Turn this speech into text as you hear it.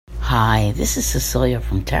Hi, this is Cecilia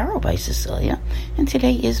from Tarot by Cecilia, and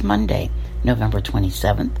today is Monday, November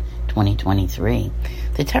 27th, 2023.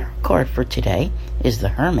 The tarot card for today is the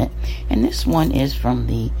Hermit, and this one is from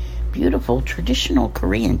the beautiful traditional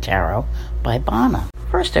Korean tarot by Bana.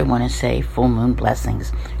 First, I want to say full moon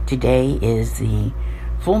blessings. Today is the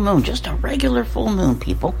full moon, just a regular full moon,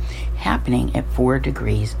 people, happening at 4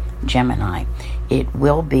 degrees Gemini. It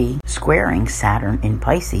will be squaring Saturn in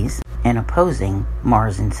Pisces and opposing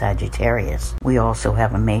Mars in Sagittarius. We also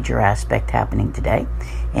have a major aspect happening today,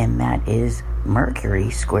 and that is Mercury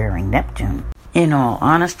squaring Neptune. In all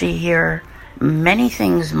honesty here, many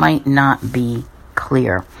things might not be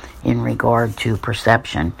clear in regard to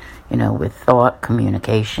perception, with thought,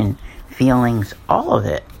 communication, feelings, all of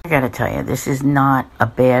it. I gotta tell you, this is not a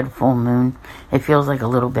bad full moon. It feels like a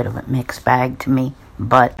little bit of a mixed bag to me,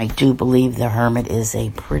 but I do believe the Hermit is a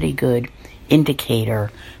pretty good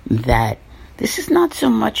indicator that this is not so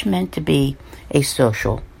much meant to be a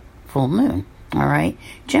social full moon. All right,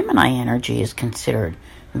 Gemini energy is considered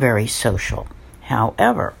very social.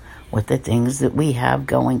 However, with the things that we have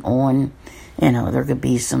going on, there could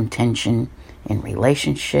be some tension in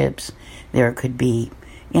relationships. There could be,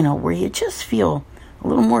 where you just feel a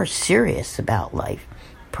little more serious about life,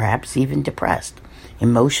 perhaps even depressed,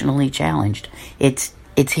 emotionally challenged. It's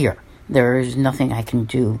here. There is nothing I can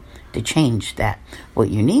do to change that. What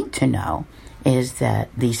you need to know is that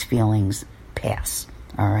these feelings pass,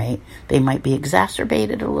 all right? They might be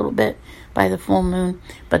exacerbated a little bit by the full moon,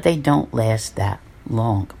 but they don't last that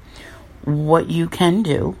long. What you can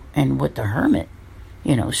do, and what the Hermit,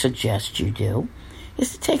 suggests you do,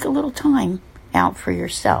 is to take a little time out for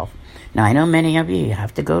yourself. Now, I know many of you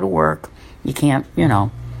have to go to work. You can't,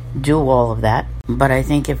 do all of that. But I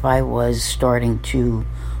think if I was starting to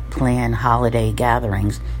plan holiday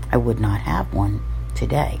gatherings, I would not have one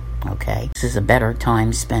today, okay? This is a better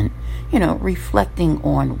time spent, reflecting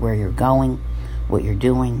on where you're going, what you're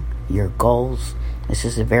doing, your goals. This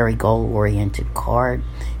is a very goal-oriented card,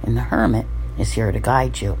 and the Hermit is here to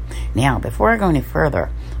guide you. Now, before I go any further,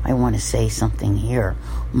 I want to say something here.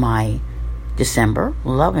 My December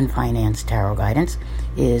Love and Finance Tarot Guidance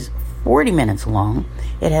is 40 minutes long.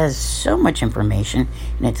 It has so much information,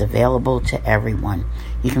 and it's available to everyone.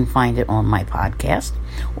 You can find it on my podcast,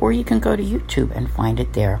 or you can go to YouTube and find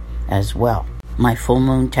it there as well. My full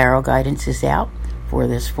moon tarot guidance is out for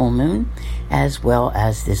this full moon, as well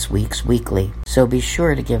as this week's weekly. So be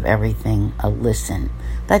sure to give everything a listen.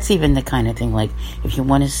 That's even the kind of thing, like, if you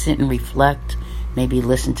want to sit and reflect, maybe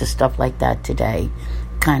listen to stuff like that today,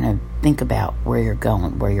 kind of think about where you're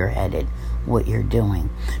going, where you're headed, what you're doing.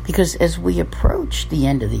 Because as we approach the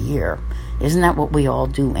end of the year, isn't that what we all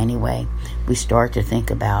do anyway? We start to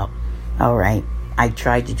think about, all right, I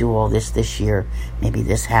tried to do all this year. Maybe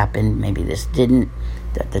this happened. Maybe this didn't.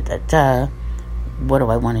 What do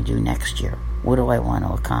I want to do next year? What do I want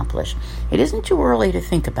to accomplish? It isn't too early to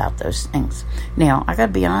think about those things. Now, I got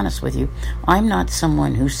to be honest with you. I'm not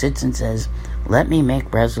someone who sits and says, let me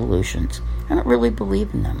make resolutions. I don't really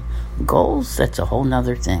believe in them. Goals, that's a whole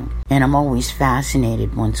nother thing. And I'm always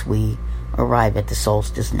fascinated once we arrive at the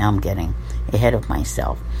solstice. Now I'm getting ahead of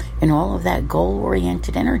myself. And all of that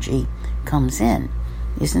goal-oriented energy comes in.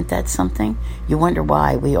 Isn't that something? You wonder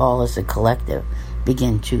why we all as a collective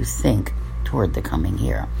begin to think toward the coming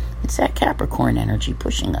year. It's that Capricorn energy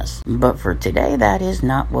pushing us. But for today, that is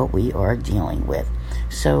not what we are dealing with.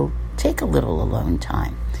 So take a little alone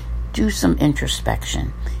time. Do some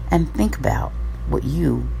introspection and think about what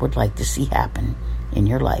you would like to see happen in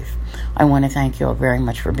your life. I want to thank you all very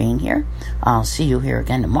much for being here. I'll see you here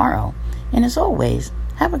again tomorrow. And as always,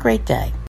 have a great day.